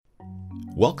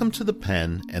Welcome to the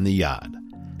Pen and the Yod,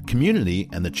 Community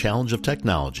and the Challenge of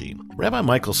Technology. Rabbi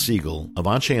Michael Siegel of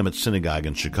Anshe Emet Synagogue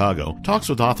in Chicago talks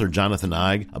with author Jonathan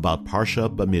Eig about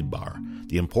Parsha Bamidbar,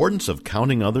 the importance of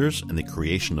counting others and the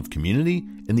creation of community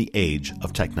in the age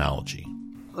of technology.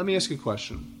 Let me ask you a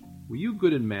question. Were you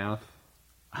good in math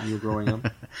when you were growing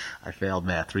up? I failed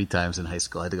math 3 times in high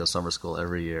school. I had to go to summer school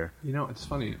every year. You know, it's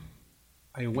funny.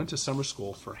 I went to summer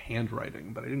school for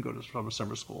handwriting, but I didn't go to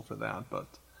summer school for that, but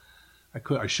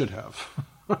I should have.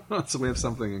 So we have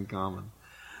something in common.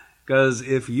 Because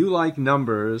if you like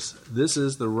numbers, this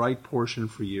is the right portion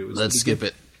for you. Let's skip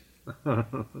it.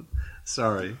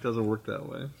 Sorry, it doesn't work that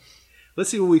way. Let's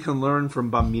see what we can learn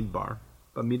from Bamidbar.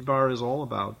 Bamidbar is all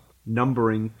about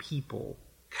numbering people,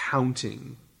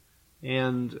 counting.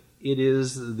 And it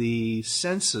is the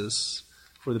census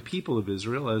for the people of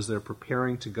Israel as they're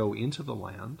preparing to go into the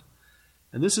land.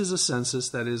 And this is a census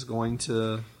that is going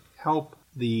to help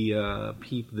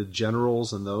the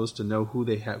generals and those to know who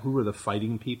are the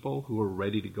fighting people, who are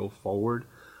ready to go forward,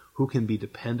 who can be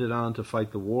depended on to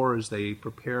fight the war as they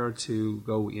prepare to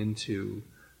go into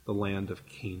the land of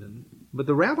Canaan. But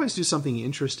the rabbis do something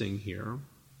interesting here,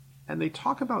 and they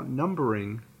talk about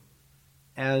numbering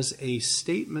as a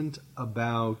statement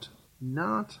about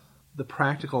not the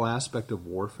practical aspect of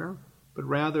warfare, but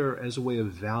rather as a way of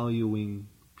valuing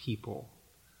people,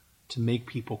 to make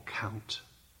people count.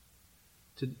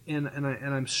 And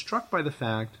I'm struck by the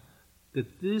fact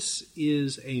that this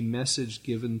is a message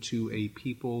given to a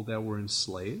people that were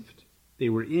enslaved. They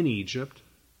were in Egypt.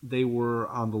 They were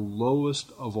on the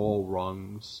lowest of all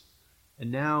rungs.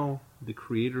 And now the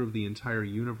creator of the entire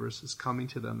universe is coming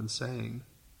to them and saying,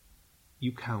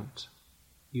 you count.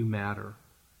 You matter.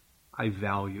 I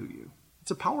value you.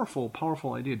 It's a powerful,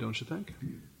 powerful idea, don't you think?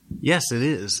 Yes, it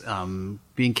is.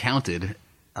 Being counted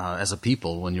as a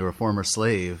people when you're a former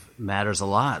slave matters a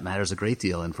lot, matters a great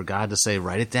deal. And for God to say,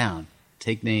 write it down,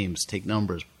 take names, take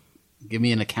numbers, give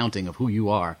me an accounting of who you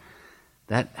are,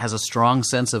 that has a strong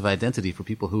sense of identity for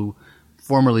people who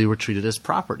formerly were treated as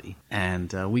property.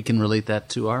 And we can relate that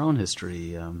to our own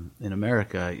history. In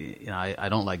America, I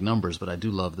don't like numbers, but I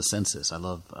do love the census. I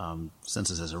love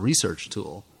census as a research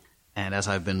tool. And as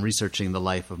I've been researching the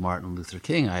life of Martin Luther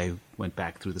King, I went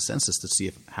back through the census to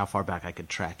see how far back I could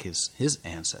track his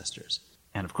ancestors.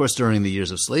 And of course, during the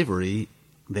years of slavery,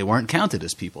 they weren't counted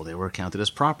as people. They were counted as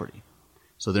property.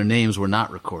 So their names were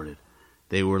not recorded.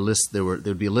 There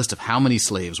would be a list of how many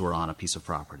slaves were on a piece of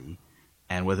property,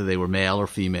 and whether they were male or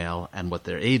female, and what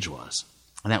their age was.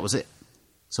 And that was it.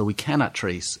 So we cannot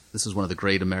trace, this is one of the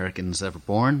great Americans ever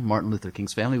born, Martin Luther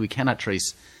King's family, we cannot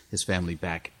trace his family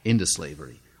back into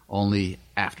slavery, only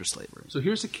after slavery. So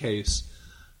here's a case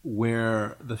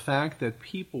where the fact that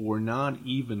people were not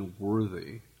even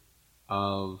worthy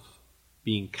of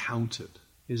being counted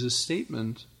is a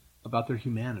statement about their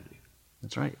humanity.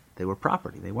 That's right. They were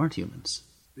property. They weren't humans.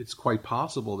 It's quite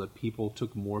possible that people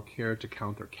took more care to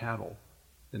count their cattle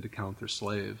than to count their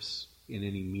slaves in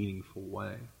any meaningful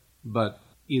way. But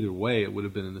either way, it would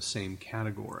have been in the same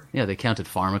category. Yeah, they counted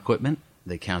farm equipment.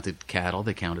 They counted cattle,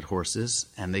 they counted horses,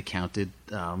 and they counted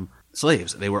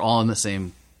slaves. They were all in the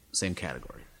same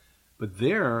category. But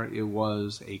there it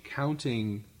was a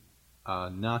counting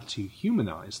not to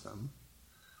humanize them,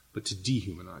 but to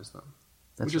dehumanize them.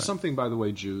 Which is something, by the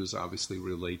way, Jews obviously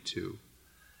relate to.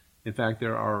 In fact,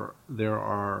 there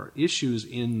are issues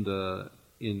in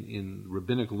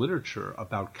rabbinic literature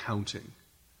about counting.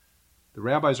 The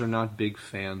rabbis are not big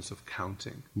fans of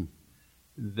counting.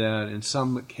 That in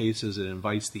some cases it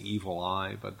invites the evil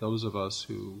eye, but those of us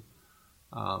who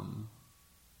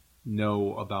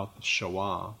know about the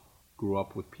Shoah, grew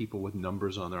up with people with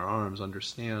numbers on their arms,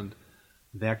 understand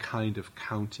that kind of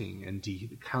counting and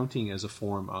counting as a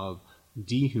form of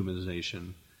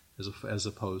dehumanization as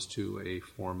opposed to a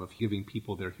form of giving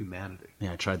people their humanity.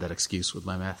 Yeah, I tried that excuse with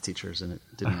my math teachers and it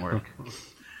didn't work.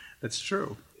 That's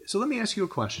true. So let me ask you a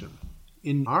question.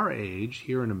 In our age,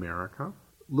 here in America,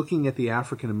 looking at the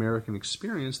African-American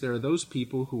experience, there are those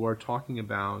people who are talking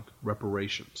about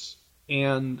reparations.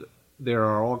 And there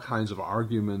are all kinds of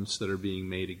arguments that are being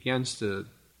made against it,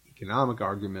 economic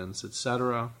arguments,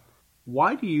 etc.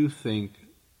 Why do you think,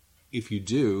 if you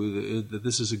do, that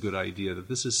this is a good idea, that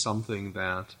this is something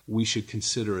that we should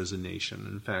consider as a nation,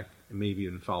 and in fact, maybe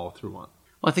even follow through on?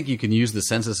 Well, I think you can use the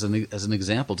census as an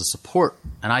example to support,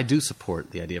 and I do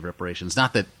support the idea of reparations.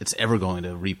 Not that it's ever going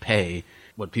to repay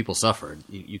what people suffered.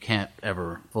 You can't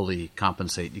ever fully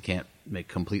compensate. You can't make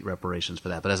complete reparations for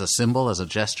that. But as a symbol, as a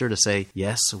gesture to say,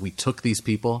 yes, we took these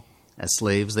people as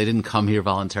slaves. They didn't come here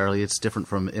voluntarily. It's different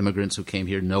from immigrants who came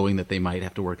here knowing that they might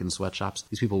have to work in sweatshops.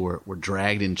 These people were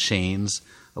dragged in chains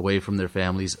away from their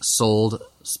families, sold,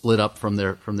 split up from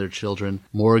their children,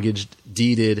 mortgaged,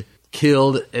 deeded,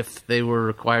 killed if they were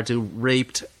required to,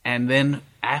 raped, and then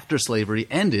after slavery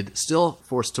ended, still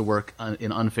forced to work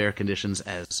in unfair conditions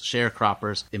as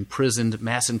sharecroppers, imprisoned.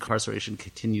 Mass incarceration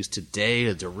continues today,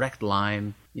 a direct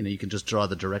line. You can just draw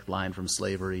the direct line from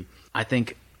slavery. I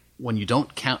think when you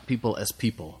don't count people as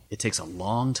people, it takes a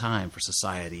long time for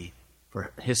society,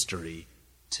 for history,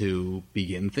 to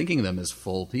begin thinking them as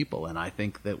full people. And I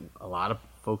think that a lot of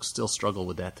folks still struggle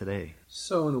with that today.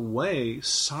 So in a way,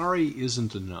 sorry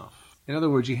isn't enough. In other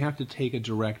words, you have to take a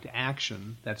direct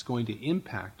action that's going to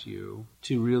impact you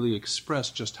to really express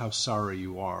just how sorry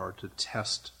you are, to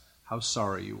test how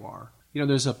sorry you are.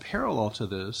 There's a parallel to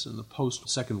this in the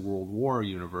post-Second World War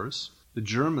universe. The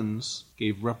Germans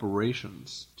gave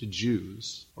reparations to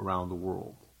Jews around the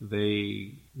world.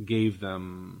 They gave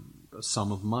them a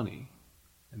sum of money,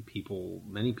 and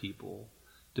many people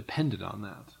depended on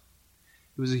that.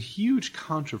 It was a huge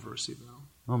controversy, though.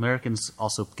 Well, Americans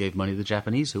also gave money to the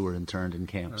Japanese who were interned in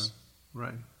camps.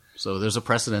 Right. So there's a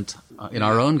precedent in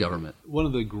our own government. One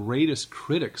of the greatest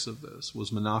critics of this was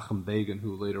Menachem Begin,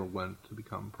 who later went to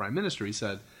become prime minister. He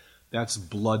said, that's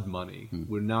blood money.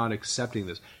 We're not accepting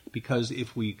this. Because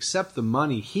if we accept the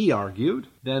money, he argued,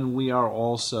 then we are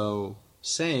also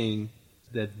saying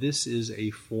that this is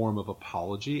a form of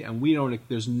apology, and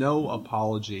there's no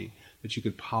apology that you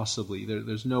could possibly,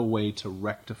 there's no way to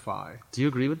rectify. Do you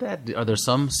agree with that? Are there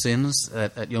some sins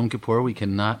at Yom Kippur we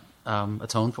cannot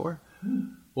atone for?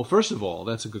 Well, first of all,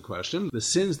 that's a good question. The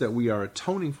sins that we are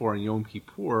atoning for in Yom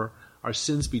Kippur are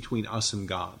sins between us and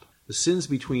God. The sins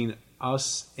between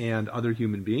us and other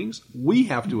human beings, we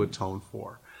have to atone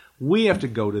for. We have to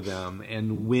go to them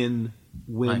and win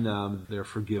their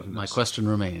forgiveness. My question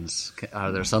remains,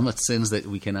 are there some sins that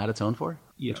we cannot atone for?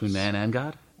 Yes. Between man and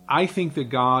God? I think that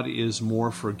God is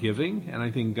more forgiving, and I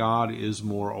think God is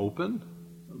more open.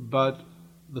 But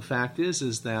the fact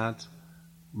is that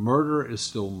murder is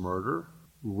still murder,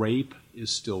 rape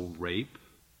is still rape,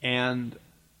 and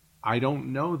I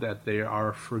don't know that they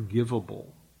are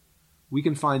forgivable. We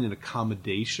can find an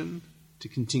accommodation to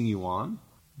continue on,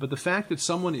 but the fact that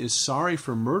someone is sorry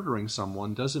for murdering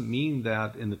someone doesn't mean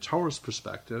that, in the Torah's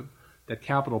perspective, that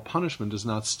capital punishment is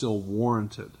not still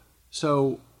warranted.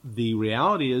 So the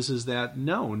reality is that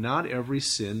no, not every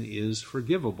sin is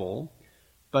forgivable,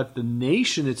 but the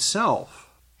nation itself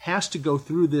has to go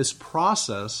through this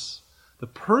process. The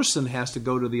person has to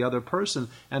go to the other person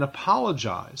and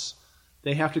apologize.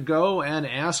 They have to go and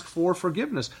ask for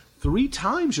forgiveness. 3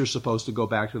 times you're supposed to go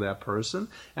back to that person,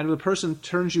 and if the person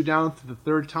turns you down for the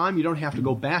 3rd time, you don't have to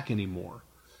go back anymore.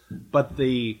 But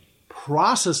the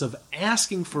process of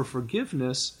asking for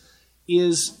forgiveness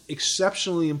is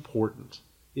exceptionally important.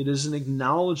 It is an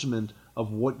acknowledgement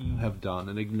of what you have done,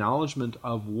 an acknowledgement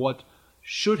of what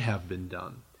should have been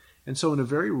done. And so in a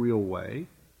very real way,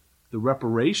 the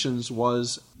reparations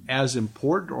was as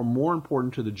important or more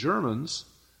important to the Germans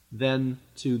than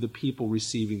to the people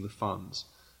receiving the funds.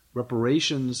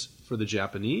 Reparations for the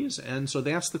Japanese, and so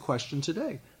that's the question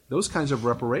today. Those kinds of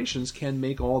reparations can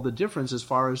make all the difference as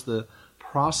far as the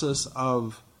process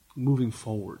of moving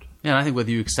forward. Yeah, and I think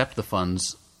whether you accept the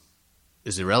funds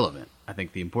is irrelevant. I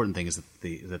think the important thing is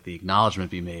that the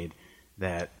acknowledgement be made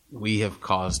that we have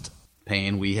caused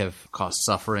pain, we have caused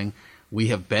suffering, we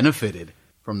have benefited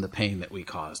from the pain that we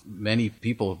caused. Many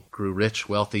people grew rich,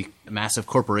 wealthy, massive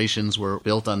corporations were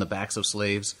built on the backs of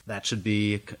slaves. That should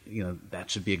be,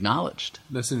 that should be acknowledged.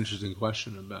 That's an interesting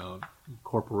question about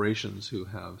corporations who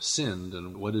have sinned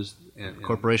and what is... And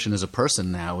corporation is a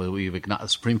person now. The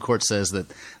Supreme Court says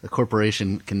that the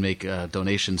corporation can make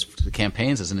donations to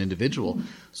campaigns as an individual.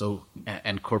 So,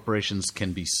 and corporations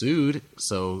can be sued.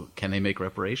 So can they make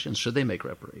reparations? Should they make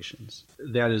reparations?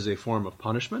 That is a form of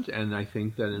punishment, and I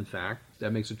think that, in fact,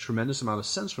 that makes a tremendous amount of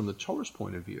sense from the Torah's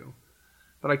point of view.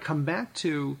 But I come back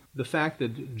to the fact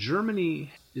that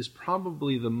Germany is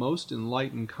probably the most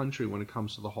enlightened country when it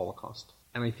comes to the Holocaust.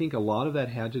 And I think a lot of that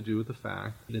had to do with the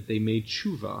fact that they made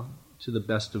tshuva to the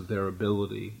best of their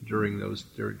ability during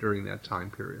that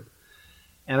time period.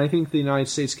 And I think the United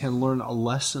States can learn a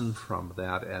lesson from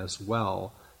that as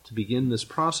well, to begin this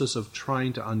process of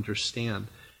trying to understand,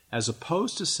 as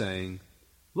opposed to saying,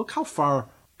 look how far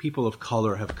people of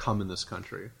color have come in this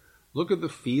country. Look at the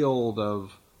field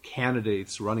of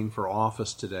candidates running for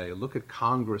office today. Look at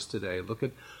Congress today. Look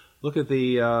at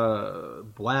the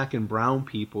black and brown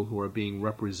people who are being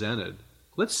represented.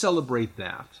 Let's celebrate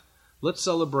that. Let's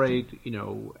celebrate,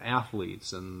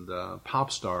 athletes and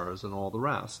pop stars and all the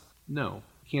rest. No.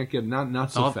 can't get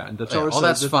not so fat. All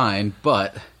that's fine,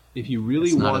 but if you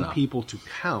really want enough. people to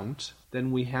count,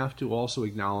 then we have to also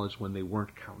acknowledge when they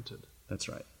weren't counted. That's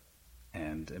right.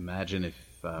 And imagine if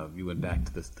you went back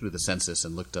through the census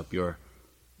and looked up your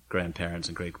grandparents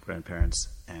and great-grandparents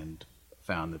and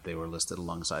found that they were listed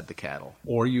alongside the cattle.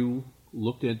 Or you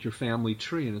looked at your family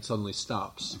tree and it suddenly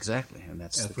stops. Exactly, and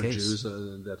that's the for case. Jews,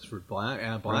 that's for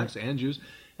blacks and Jews.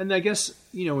 And I guess,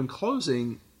 in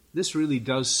closing, this really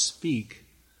does speak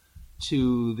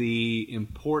to the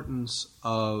importance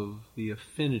of the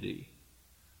affinity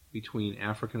between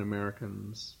African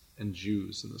Americans and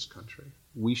Jews in this country.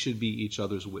 We should be each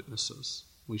other's witnesses.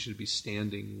 We should be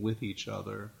standing with each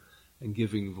other and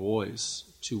giving voice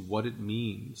to what it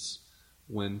means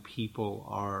when people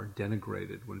are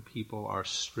denigrated, when people are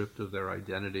stripped of their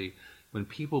identity, when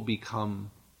people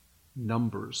become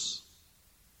numbers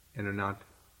and are not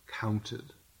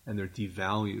counted, and they're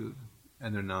devalued,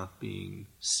 and they're not being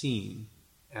seen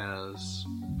as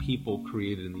people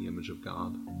created in the image of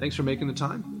God. Thanks for making the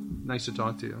time. Nice to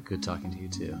talk to you. Good talking to you,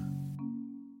 too.